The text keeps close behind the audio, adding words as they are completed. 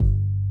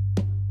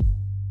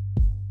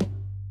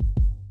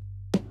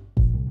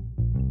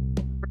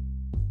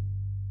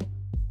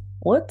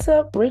What's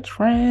up, rich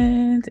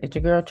friends? It's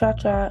your girl Cha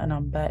Cha, and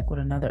I'm back with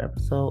another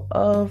episode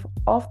of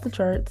Off the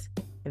Charts.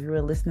 If you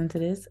were listening to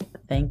this,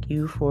 thank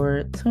you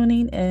for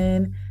tuning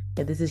in.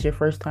 If this is your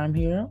first time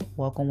here,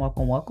 welcome,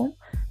 welcome, welcome.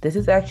 This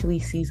is actually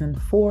season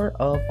 4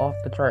 of Off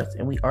the Charts,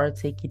 and we are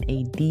taking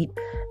a deep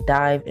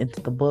dive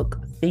into the book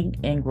Think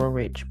and Grow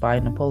Rich by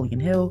Napoleon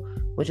Hill,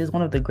 which is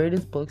one of the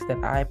greatest books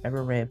that I've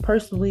ever read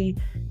personally.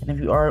 And if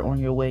you are on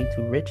your way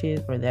to riches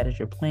or that is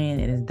your plan,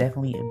 it is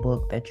definitely a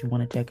book that you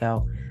want to check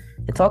out.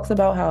 It talks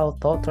about how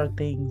thoughts are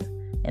things,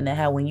 and that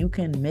how when you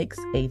can mix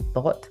a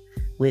thought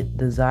with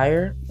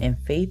desire and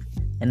faith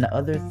and the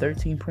other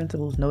 13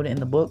 principles noted in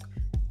the book,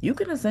 you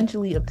can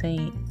essentially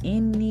obtain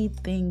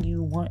anything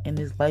you want in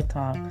this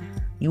lifetime.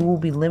 You will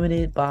be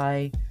limited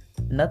by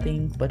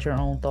nothing but your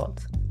own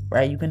thoughts,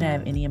 right? You can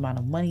have any amount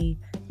of money,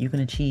 you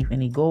can achieve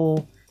any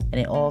goal, and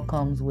it all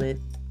comes with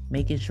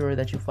making sure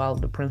that you follow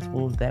the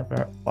principles that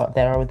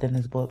are within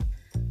this book.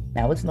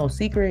 Now, it's no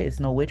secret,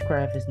 it's no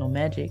witchcraft, it's no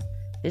magic.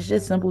 It's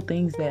just simple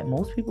things that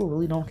most people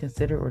really don't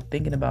consider or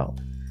thinking about.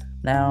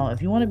 Now,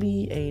 if you want to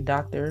be a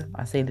doctor,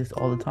 I say this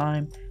all the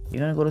time, you're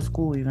going to go to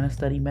school, you're going to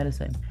study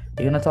medicine,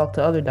 you're going to talk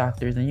to other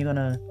doctors, and you're going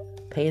to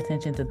pay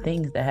attention to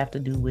things that have to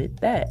do with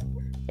that.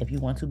 If you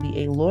want to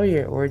be a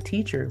lawyer or a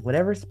teacher,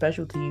 whatever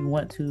specialty you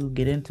want to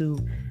get into,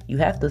 you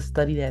have to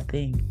study that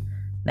thing.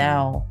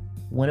 Now,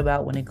 what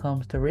about when it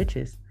comes to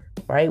riches,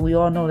 right? We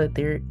all know that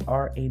there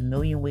are a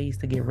million ways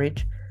to get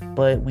rich,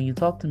 but when you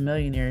talk to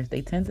millionaires,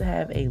 they tend to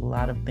have a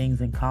lot of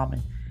things in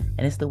common.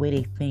 And it's the way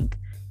they think,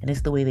 and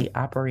it's the way they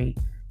operate,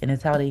 and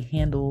it's how they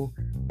handle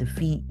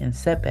defeat and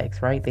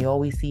setbacks, right? They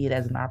always see it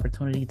as an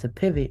opportunity to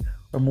pivot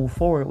or move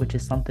forward, which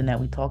is something that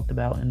we talked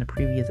about in the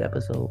previous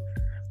episode.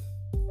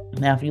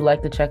 Now, if you'd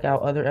like to check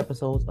out other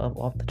episodes of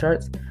Off the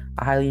Charts,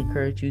 I highly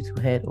encourage you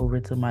to head over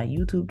to my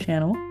YouTube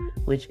channel,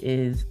 which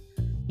is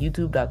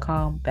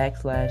youtube.com/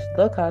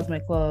 The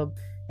Cosmic Club,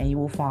 and you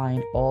will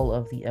find all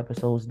of the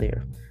episodes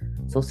there.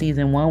 So,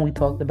 season 1, we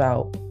talked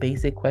about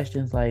basic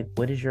questions like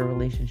what is your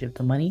relationship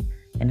to money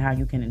and how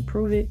you can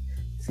improve it.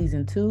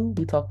 Season 2,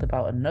 we talked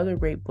about another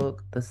great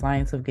book, The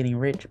Science of Getting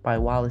Rich by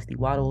Wallace D.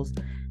 Wattles.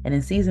 And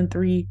in season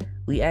 3,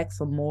 we asked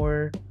some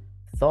more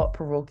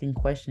thought-provoking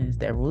questions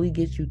that really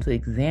get you to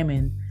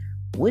examine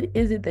what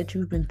is it that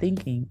you've been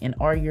thinking, and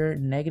are your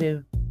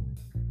negative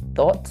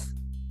thoughts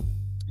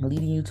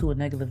leading you to a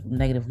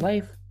negative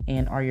life,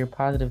 and are your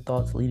positive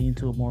thoughts leading you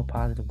to a more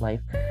positive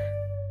life.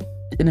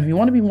 And if you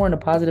want to be more on the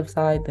positive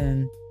side,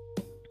 then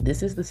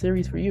this is the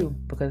series for you,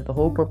 because the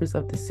whole purpose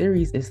of the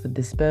series is to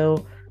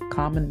dispel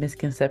common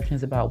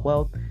misconceptions about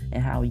wealth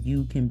and how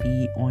you can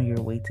be on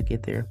your way to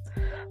get there.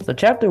 So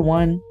chapter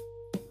 1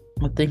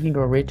 of Think and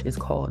Grow Rich is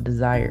called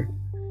Desire.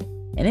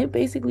 And it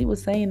basically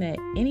was saying that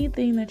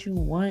anything that you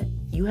want,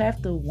 you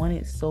have to want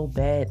it so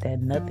bad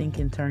that nothing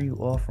can turn you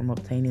off from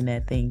obtaining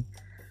that thing.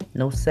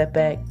 No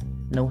setback,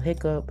 no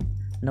hiccup,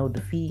 no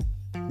defeat,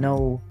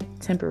 no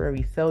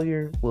temporary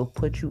failure will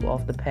put you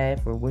off the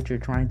path for what you're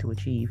trying to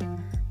achieve.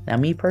 Now,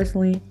 me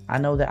personally, I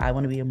know that I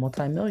want to be a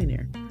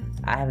multimillionaire.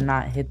 I have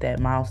not hit that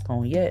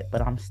milestone yet,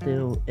 but I'm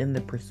still in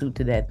the pursuit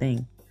to that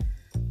thing.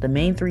 The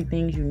main 3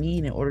 things you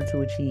need in order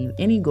to achieve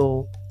any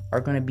goal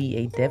are going to be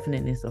a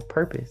definiteness of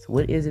purpose.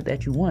 What is it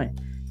that you want?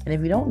 And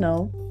if you don't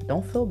know,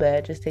 don't feel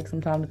bad. Just take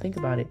some time to think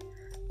about it.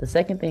 The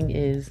second thing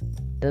is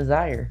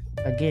desire.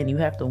 Again, you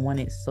have to want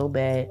it so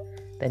bad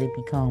that it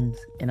becomes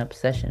an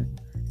obsession.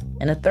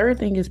 And the third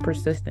thing is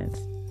persistence.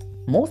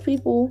 Most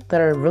people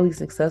that are really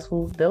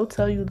successful, they'll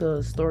tell you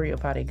the story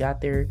of how they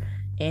got there,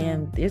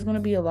 and there's going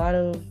to be a lot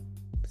of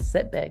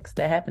setbacks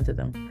that happen to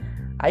them.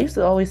 I used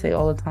to always say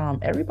all the time,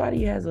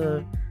 everybody has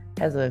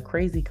a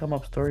crazy come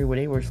up story where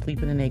they were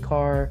sleeping in their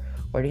car,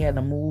 or they had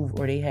to move,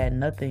 or they had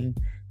nothing,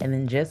 and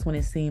then just when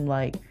it seemed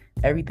like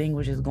everything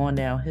was just going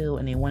downhill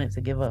and they wanted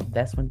to give up,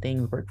 that's when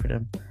things worked for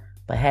them.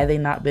 But had they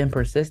not been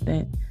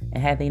persistent,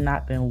 and had they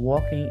not been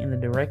walking in the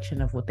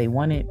direction of what they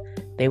wanted,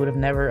 they would have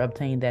never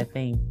obtained that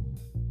thing,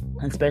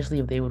 especially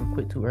if they would have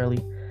quit too early.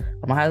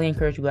 I'm highly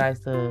encourage you guys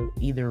to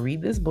either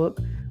read this book,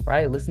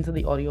 right? Listen to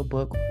the audio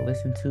book, or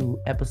listen to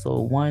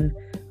episode 1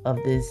 of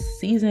this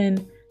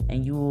season,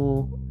 and you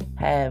will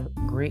have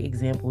great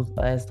examples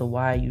as to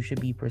why you should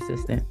be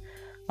persistent.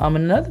 And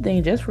another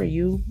thing, just for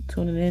you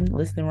tuning in,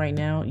 listening right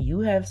now,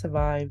 you have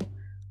survived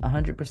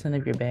 100%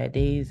 of your bad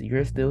days.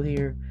 You're still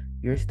here.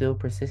 You're still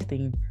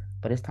persisting,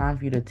 but it's time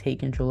for you to take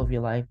control of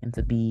your life and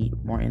to be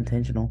more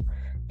intentional.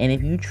 And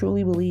if you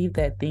truly believe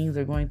that things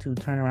are going to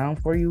turn around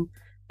for you,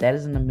 that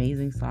is an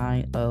amazing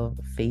sign of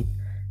faith.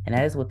 And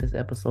that is what this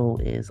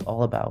episode is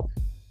all about.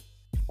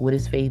 What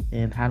is faith,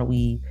 and how do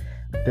we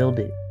build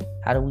it?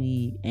 How do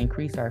we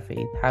increase our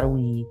faith? How do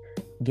we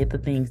get the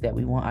things that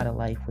we want out of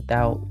life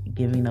without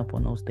giving up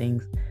on those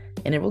things?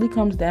 And it really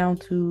comes down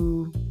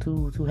to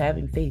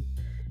having faith.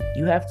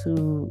 You have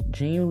to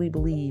genuinely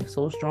believe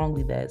so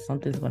strongly that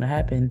something's going to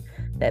happen,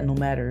 that no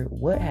matter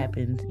what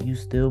happens, you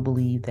still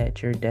believe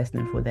that you're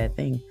destined for that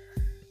thing.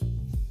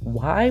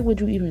 Why would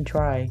you even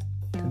try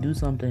to do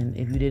something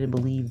if you didn't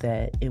believe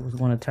that it was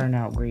going to turn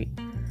out great,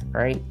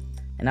 right?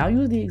 And I'll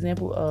use the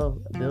example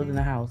of building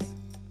a house.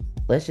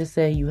 let's just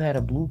say you had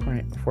a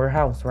blueprint for a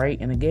house, right?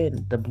 And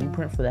again, the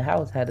blueprint for the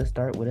house had to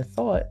start with a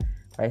thought,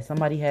 right?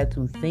 Somebody had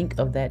to think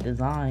of that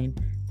design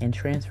and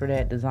transfer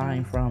that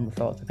design from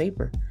thought to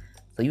paper.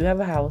 So you have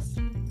a house,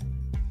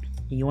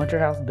 you want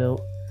your house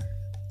built,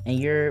 and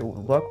you're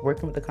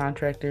working with the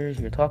contractors,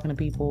 you're talking to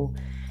people,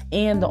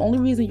 and the only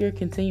reason you're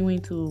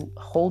continuing to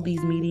hold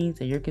these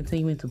meetings and you're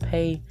continuing to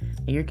pay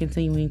and you're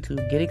continuing to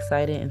get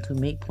excited and to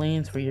make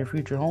plans for your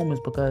future home is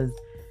because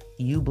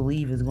you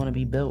believe it's going to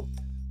be built,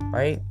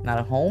 right? Now,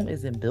 the home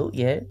isn't built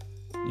yet.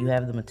 You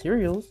have the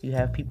materials, you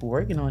have people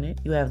working on it,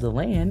 you have the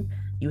land,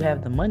 you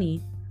have the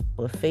money,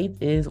 but faith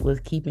is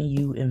what's keeping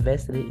you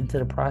invested into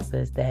the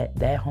process that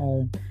that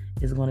home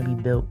is going to be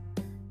built.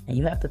 And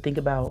you have to think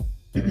about,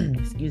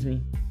 excuse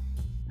me,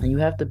 and you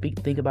have to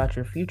think about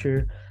your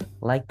future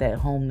like that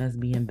home that's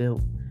being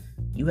built.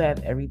 You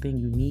have everything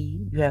you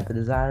need. You have the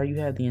desire. You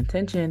have the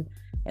intention.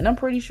 And I'm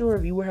pretty sure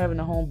if you were having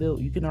a home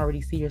built, you can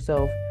already see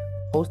yourself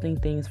hosting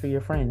things for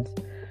your friends.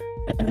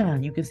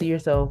 You can see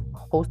yourself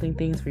hosting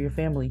things for your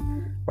family,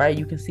 right?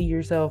 You can see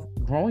yourself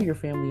growing your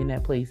family in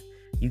that place.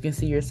 You can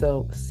see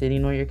yourself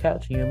sitting on your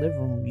couch in your living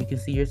room. You can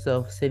see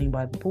yourself sitting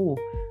by the pool,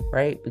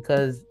 right?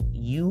 Because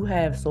you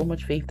have so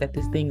much faith that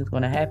this thing is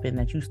going to happen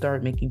that you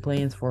start making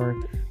plans for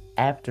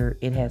after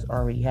it has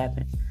already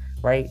happened,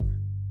 right?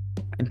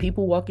 And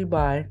people walking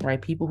by, right?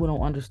 People who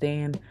don't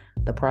understand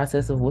the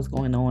process of what's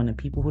going on, and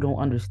people who don't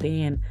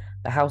understand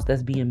the house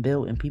that's being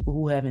built, and people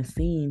who haven't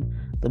seen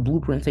the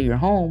blueprint to your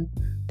home,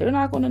 they're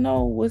not going to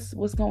know what's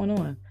going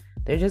on.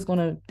 They're just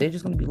gonna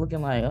be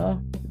looking like,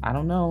 I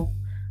don't know.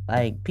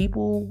 Like,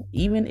 people,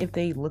 even if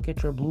they look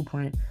at your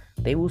blueprint,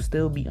 they will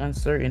still be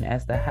uncertain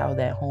as to how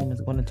that home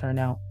is going to turn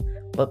out.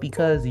 But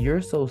because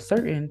you're so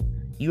certain,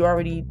 you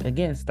already,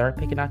 again, start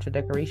picking out your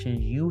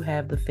decorations. You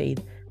have the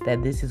faith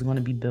that this is going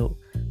to be built,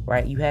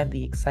 right? You have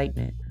the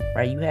excitement,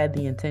 right? You have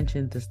the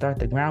intention to start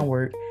the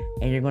groundwork,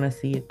 and you're going to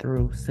see it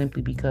through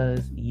simply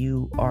because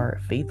you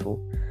are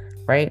faithful,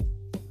 right?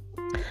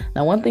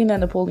 Now, one thing that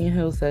Napoleon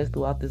Hill says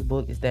throughout this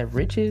book is that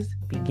riches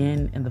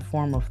begin in the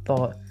form of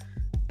thought,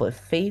 but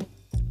faith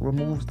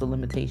removes the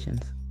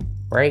limitations,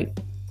 right?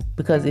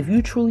 Because if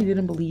you truly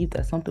didn't believe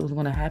that something was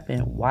going to happen,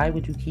 why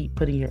would you keep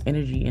putting your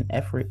energy and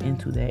effort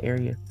into that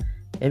area?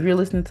 If you're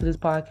listening to this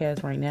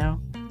podcast right now,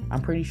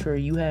 I'm pretty sure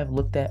you have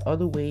looked at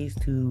other ways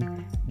to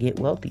get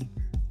wealthy,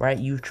 right?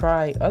 You've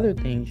tried other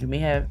things. You may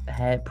have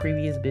had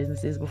previous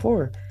businesses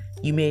before.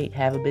 You may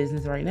have a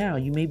business right now.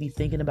 You may be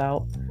thinking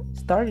about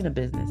starting a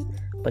business.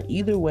 But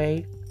either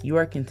way, you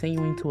are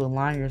continuing to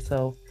align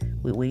yourself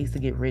with ways to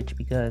get rich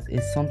because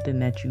it's something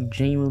that you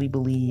genuinely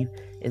believe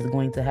is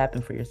going to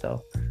happen for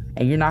yourself.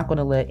 And you're not going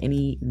to let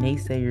any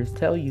naysayers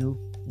tell you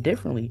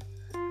differently,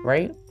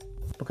 right?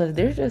 Because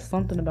there's just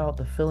something about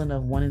the feeling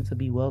of wanting to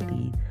be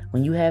wealthy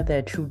when you have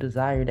that true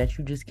desire that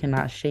you just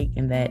cannot shake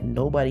and that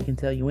nobody can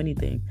tell you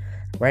anything,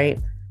 right?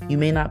 You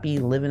may not be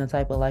living the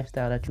type of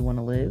lifestyle that you want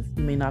to live.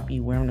 You may not be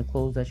wearing the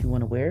clothes that you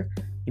want to wear.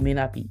 You may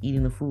not be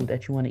eating the food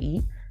that you want to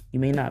eat. You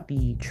may not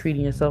be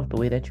treating yourself the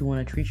way that you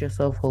want to treat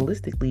yourself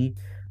holistically,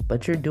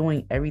 but you're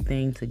doing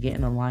everything to get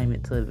in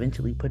alignment to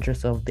eventually put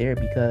yourself there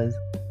because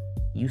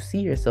you see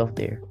yourself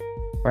there,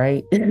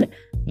 right?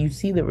 You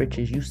see the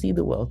riches, you see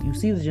the wealth, you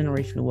see the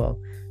generational wealth,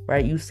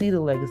 right? You see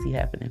the legacy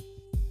happening.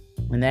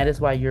 And that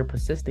is why you're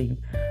persisting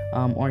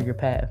on your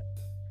path.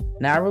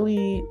 Now, I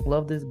really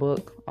love this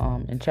book.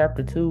 In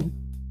chapter 2,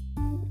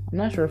 I'm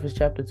not sure if it's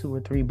chapter 2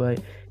 or 3,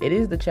 but it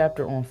is the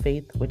chapter on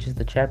faith, which is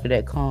the chapter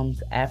that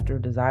comes after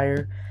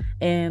desire.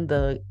 And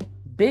the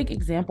big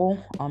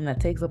example that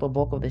takes up a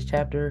bulk of this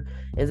chapter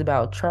is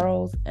about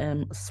Charles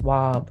M.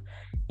 Schwab.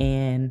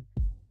 And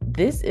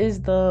this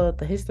is the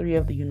history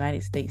of the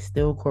United States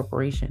Steel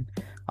Corporation.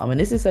 And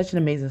this is such an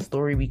amazing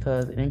story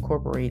because it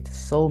incorporates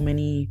so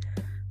many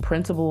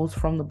principles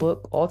from the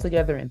book all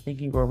together in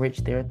Think and Grow Rich.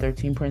 There are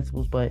 13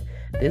 principles, but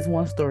this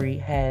one story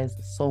has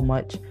so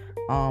much,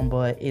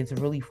 but it's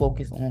really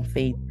focused on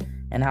faith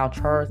and how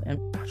Charles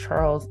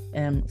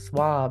M.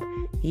 Schwab,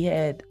 he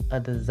had a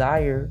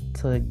desire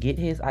to get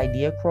his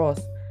idea across.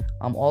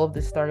 All of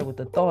this started with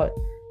the thought,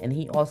 and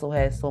he also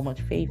had so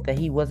much faith that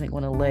he wasn't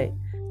going to let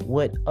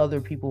what other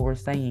people were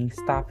saying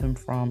stop him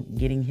from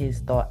getting his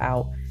thought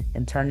out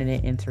and turning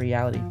it into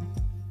reality.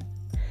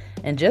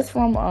 And just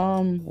from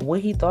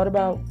what he thought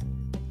about,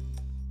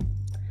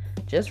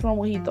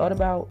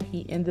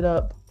 he ended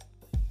up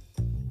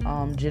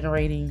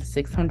generating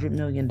 $600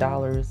 million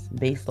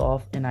based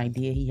off an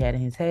idea he had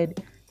in his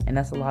head, and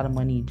that's a lot of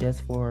money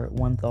just for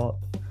one thought.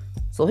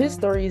 So his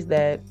story is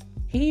that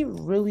he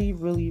really,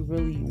 really,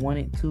 really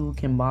wanted to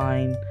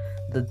combine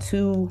the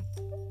two.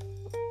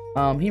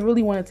 He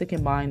really wanted to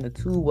combine the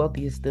two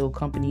wealthiest steel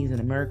companies in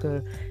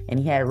America, and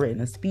he had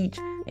written a speech,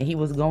 and he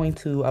was going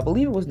to, I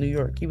believe it was New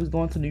York. He was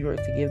going to New York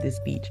to give this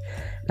speech.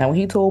 Now, when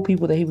he told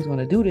people that he was going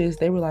to do this,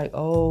 they were like,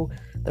 oh,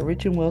 the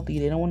rich and wealthy,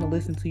 they don't want to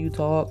listen to you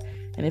talk.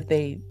 And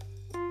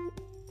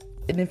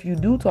if you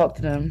do talk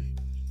to them,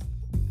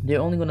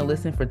 they're only going to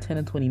listen for 10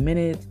 to 20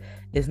 minutes.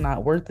 It's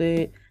not worth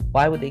it.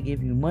 Why would they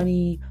give you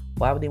money?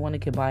 Why would they want to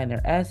combine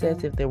their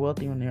assets if they're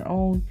wealthy on their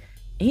own?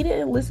 He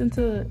didn't listen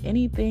to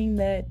anything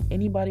that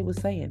anybody was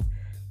saying.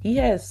 He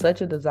had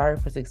such a desire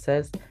for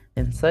success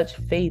and such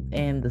faith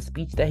in the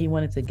speech that he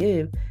wanted to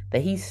give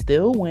that he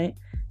still went,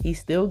 he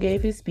still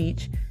gave his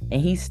speech,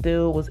 and he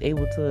still was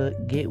able to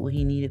get what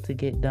he needed to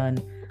get done,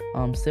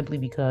 simply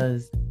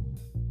because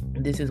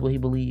this is what he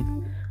believed.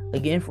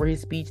 Again, for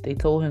his speech, they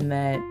told him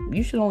that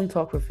you should only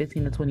talk for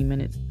 15 to 20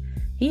 minutes.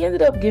 He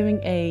ended up giving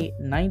a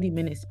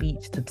 90-minute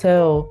speech to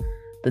tell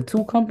the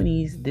two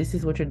companies, this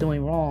is what you're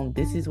doing wrong,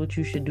 this is what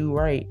you should do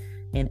right.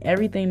 And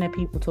everything that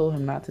people told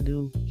him not to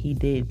do, he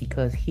did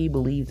because he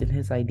believed in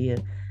his idea.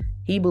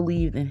 He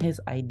believed in his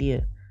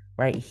idea,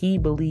 right? He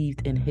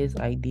believed in his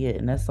idea.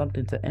 And that's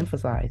something to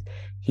emphasize.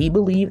 He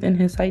believed in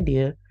his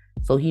idea.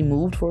 So he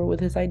moved forward with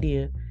his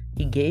idea.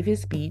 He gave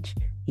his speech.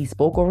 He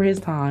spoke over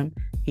his time.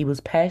 He was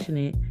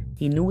passionate.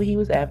 He knew what he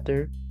was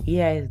after. He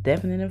had his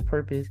definitive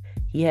purpose.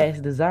 He had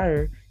his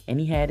desire. And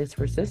he had his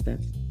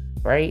persistence,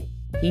 right?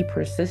 He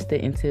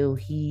persisted until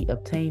he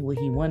obtained what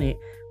he wanted,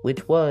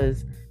 which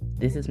was,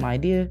 this is my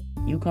idea.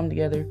 You come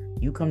together.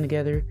 You come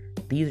together.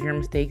 These are your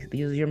mistakes.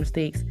 These are your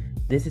mistakes.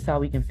 This is how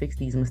we can fix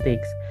these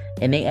mistakes.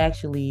 And they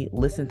actually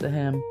listened to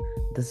him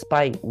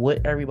despite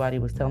what everybody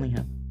was telling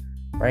him,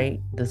 right?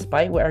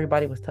 Despite what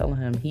everybody was telling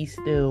him, he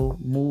still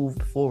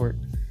moved forward.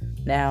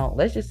 Now,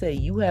 let's just say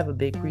you have a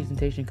big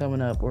presentation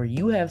coming up, or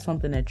you have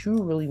something that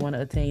you really want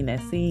to attain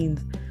that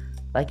seems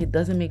like it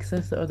doesn't make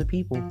sense to other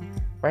people,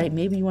 right?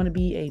 Maybe you want to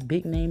be a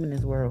big name in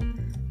this world.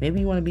 Maybe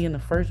you want to be the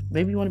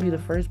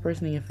first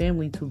person in your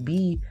family to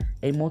be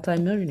a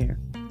multimillionaire.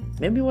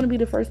 Maybe you want to be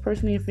the first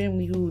person in your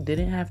family who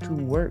didn't have to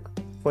work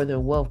for their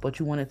wealth, but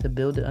you wanted to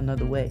build it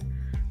another way.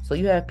 So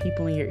you have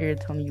people in your ear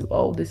telling you,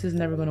 oh, this is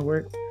never going to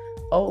work.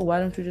 Oh, why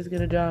don't you just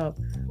get a job?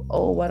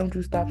 Oh, why don't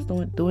you stop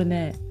doing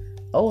that?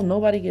 Oh,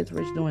 nobody gets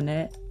rich doing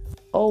that.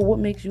 Oh, what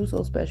makes you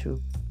so special?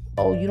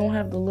 Oh, you don't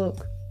have the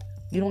look.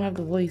 You don't have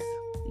the voice.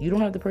 You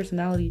don't have the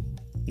personality.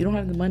 You don't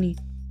have the money.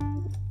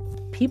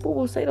 People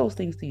will say those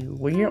things to you.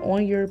 When you're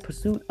on your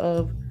pursuit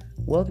of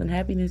wealth and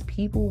happiness,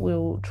 people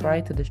will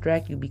try to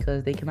distract you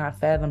because they cannot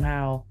fathom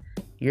how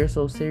you're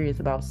so serious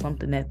about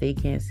something that they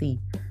can't see.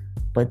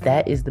 But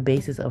that is the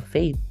basis of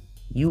faith.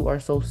 You are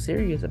so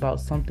serious about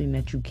something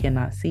that you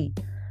cannot see.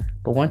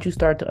 But once you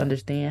start to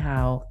understand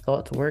how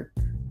thoughts work,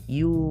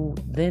 you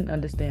then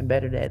understand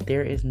better that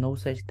there is no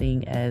such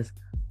thing as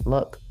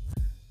luck,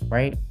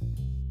 right?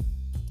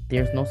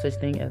 There's no such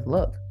thing as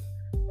luck.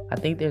 I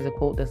think there's a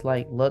quote that's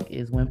like, luck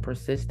is when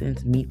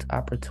persistence meets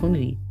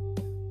opportunity,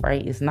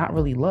 right? It's not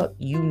really luck.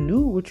 You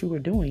knew what you were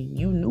doing.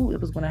 You knew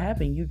it was going to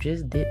happen. You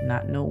just did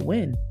not know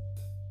when.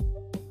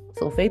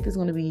 So faith is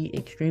going to be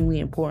extremely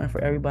important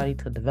for everybody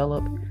to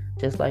develop.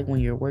 Just like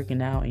when you're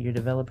working out and you're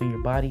developing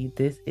your body,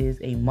 this is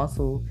a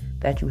muscle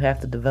that you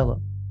have to develop.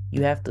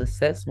 You have to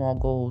set small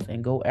goals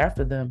and go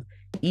after them,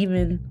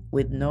 even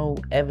with no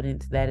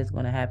evidence that it's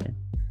going to happen.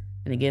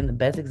 And again, the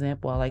best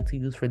example I like to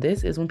use for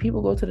this is when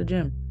people go to the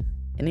gym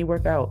and they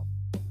work out.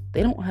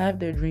 They don't have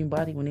their dream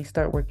body when they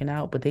start working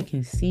out, but they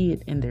can see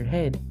it in their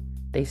head.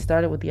 They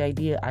started with the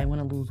idea, I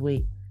want to lose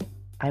weight.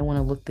 I want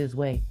to look this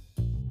way,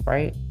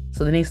 right?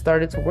 So then they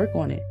started to work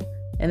on it.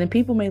 And then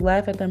people may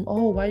laugh at them,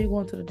 oh, why are you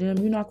going to the gym?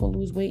 You're not going to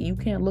lose weight. You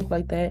can't look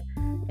like that,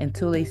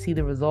 until they see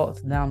the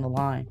results down the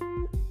line,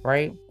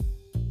 right?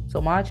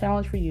 So my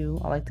challenge for you,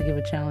 I like to give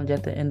a challenge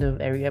at the end of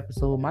every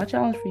episode. My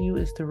challenge for you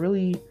is to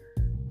really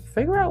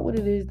figure out what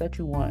it is that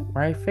you want,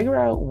 right? Figure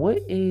out what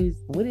is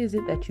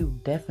it that you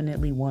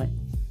definitely want.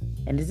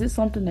 And is this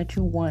something that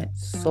you want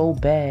so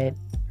bad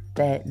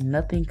that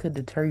nothing could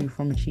deter you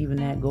from achieving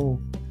that goal?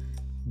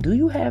 Do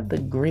you have the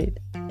grit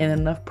and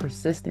enough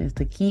persistence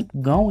to keep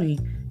going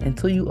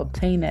until you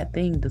obtain that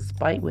thing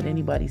despite what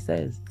anybody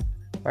says,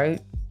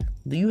 right?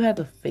 Do you have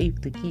the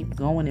faith to keep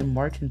going and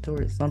marching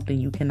towards something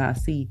you cannot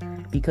see,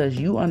 because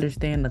you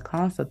understand the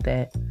concept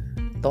that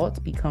thoughts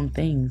become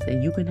things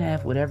and you can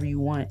have whatever you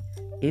want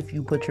if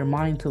you put your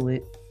mind to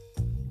it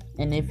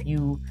and if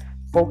you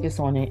focus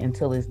on it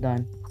until it's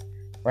done,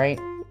 right?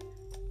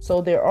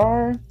 So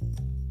there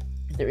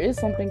is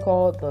something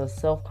called the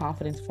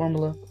self-confidence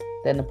formula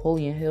that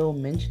Napoleon Hill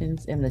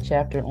mentions in the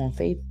chapter on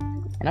faith.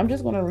 And I'm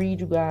just going to read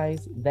you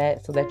guys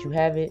that so that you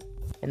have it.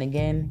 And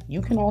again,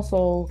 you can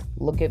also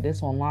look at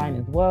this online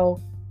as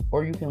well,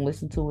 or you can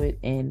listen to it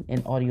in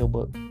an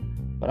audiobook.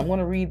 But I'm going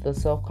to read the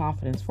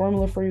self-confidence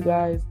formula for you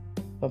guys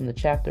from the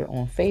chapter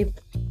on faith.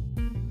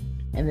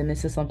 And then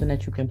this is something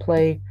that you can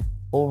play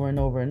over and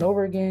over and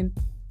over again,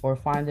 or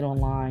find it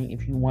online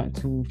if you want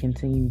to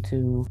continue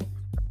to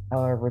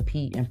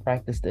repeat and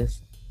practice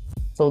this.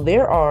 So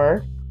there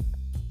are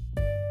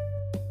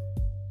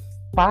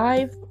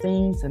 5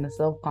 things in the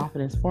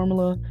self-confidence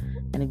formula.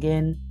 And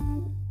again,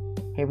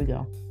 here we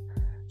go.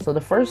 So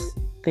the first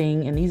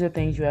thing, and these are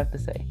things you have to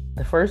say.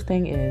 The first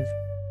thing is,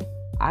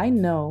 I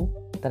know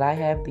that I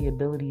have the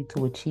ability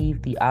to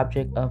achieve the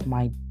object of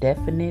my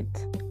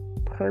definite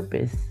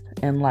purpose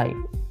in life.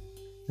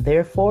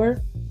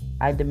 Therefore,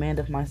 I demand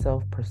of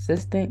myself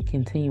persistent,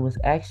 continuous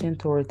action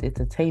towards its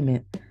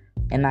attainment,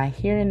 and I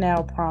here and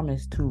now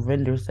promise to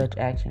render such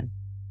action.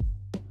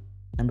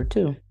 Number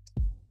 2,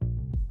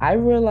 I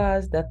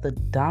realized that the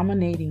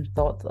dominating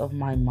thoughts of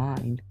my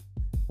mind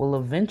will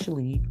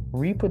eventually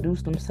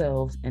reproduce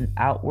themselves in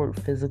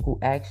outward physical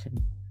action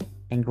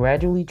and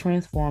gradually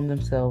transform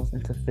themselves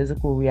into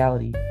physical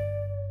reality.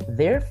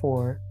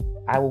 Therefore,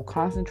 I will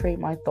concentrate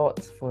my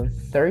thoughts for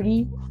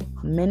 30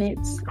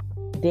 minutes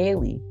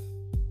daily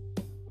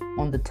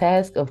on the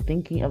task of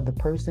thinking of the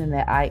person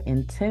that I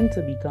intend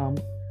to become,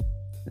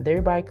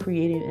 thereby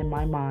creating in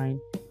my mind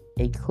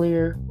a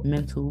clear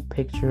mental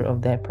picture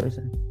of that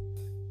person.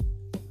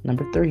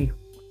 Number 3,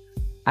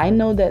 I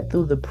know that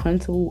through the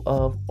principle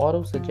of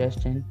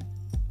autosuggestion,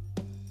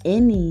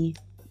 any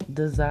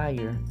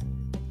desire,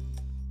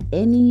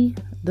 any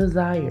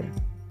desire,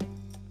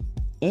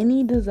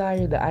 any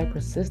desire that I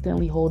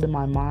persistently hold in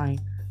my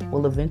mind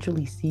will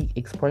eventually seek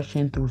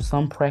expression through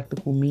some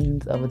practical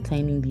means of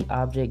attaining the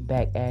object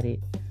back at it.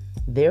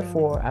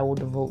 Therefore, I will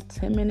devote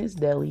 10 minutes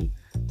daily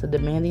to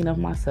demanding of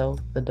myself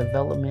the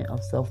development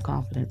of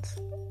self-confidence.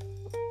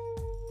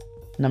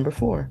 Number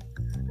 4,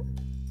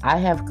 I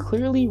have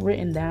clearly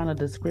written down a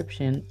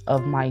description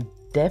of my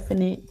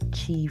definite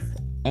chief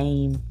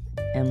aim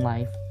in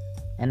life,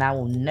 and I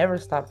will never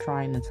stop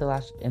trying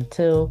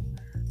until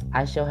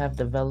I shall have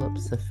developed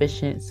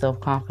sufficient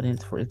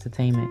self-confidence for its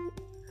attainment.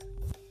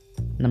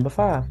 Number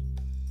 5,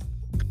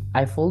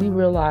 I fully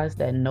realize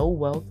that no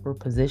wealth or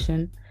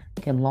position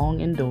can long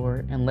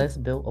endure unless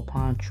built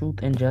upon truth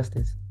and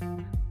justice.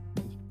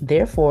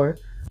 Therefore,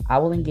 I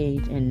will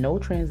engage in no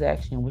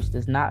transaction which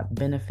does not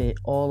benefit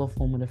all of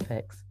whom it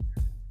affects.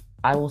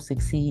 I will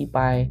succeed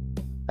by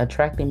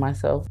attracting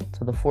myself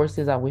to the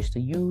forces I wish to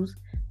use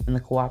and the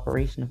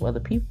cooperation of other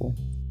people.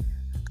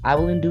 I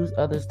will induce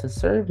others to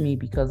serve me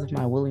because of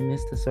my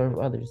willingness to serve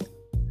others.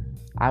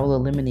 I will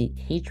eliminate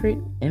hatred,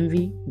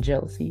 envy,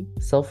 jealousy,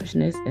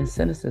 selfishness, and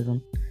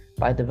cynicism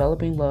by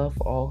developing love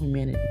for all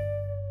humanity,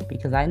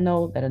 because I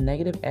know that a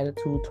negative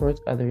attitude towards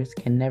others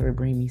can never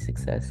bring me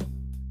success.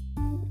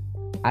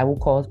 I will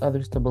cause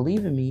others to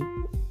believe in me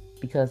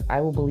because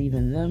I will believe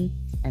in them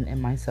and in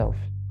myself.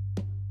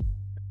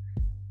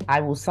 I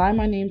will sign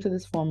my name to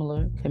this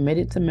formula, commit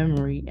it to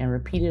memory, and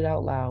repeat it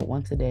out loud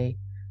once a day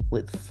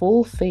with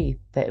full faith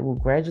that it will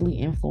gradually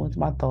influence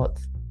my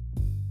thoughts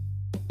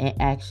and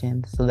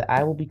actions so that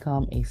I will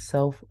become a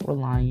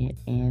self-reliant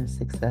and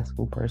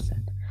successful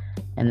person.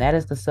 And that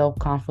is the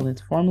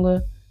self-confidence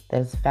formula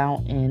that is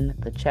found in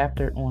the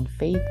chapter on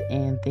faith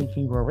and Think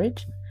and Grow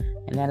Rich.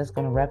 And that is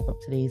going to wrap up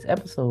today's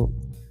episode.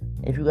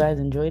 If you guys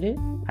enjoyed it,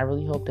 I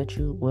really hope that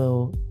you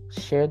will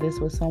share this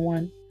with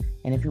someone.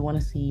 And if you want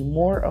to see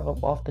more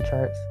of Off the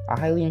Charts, I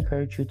highly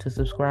encourage you to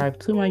subscribe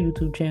to my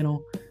YouTube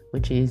channel,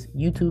 which is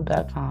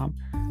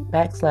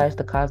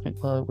youtube.com/The Cosmic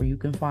Plug, where you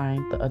can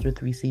find the other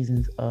 3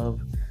 seasons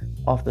of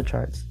Off the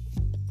Charts.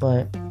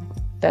 But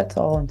that's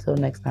all until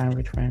next time,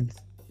 rich friends.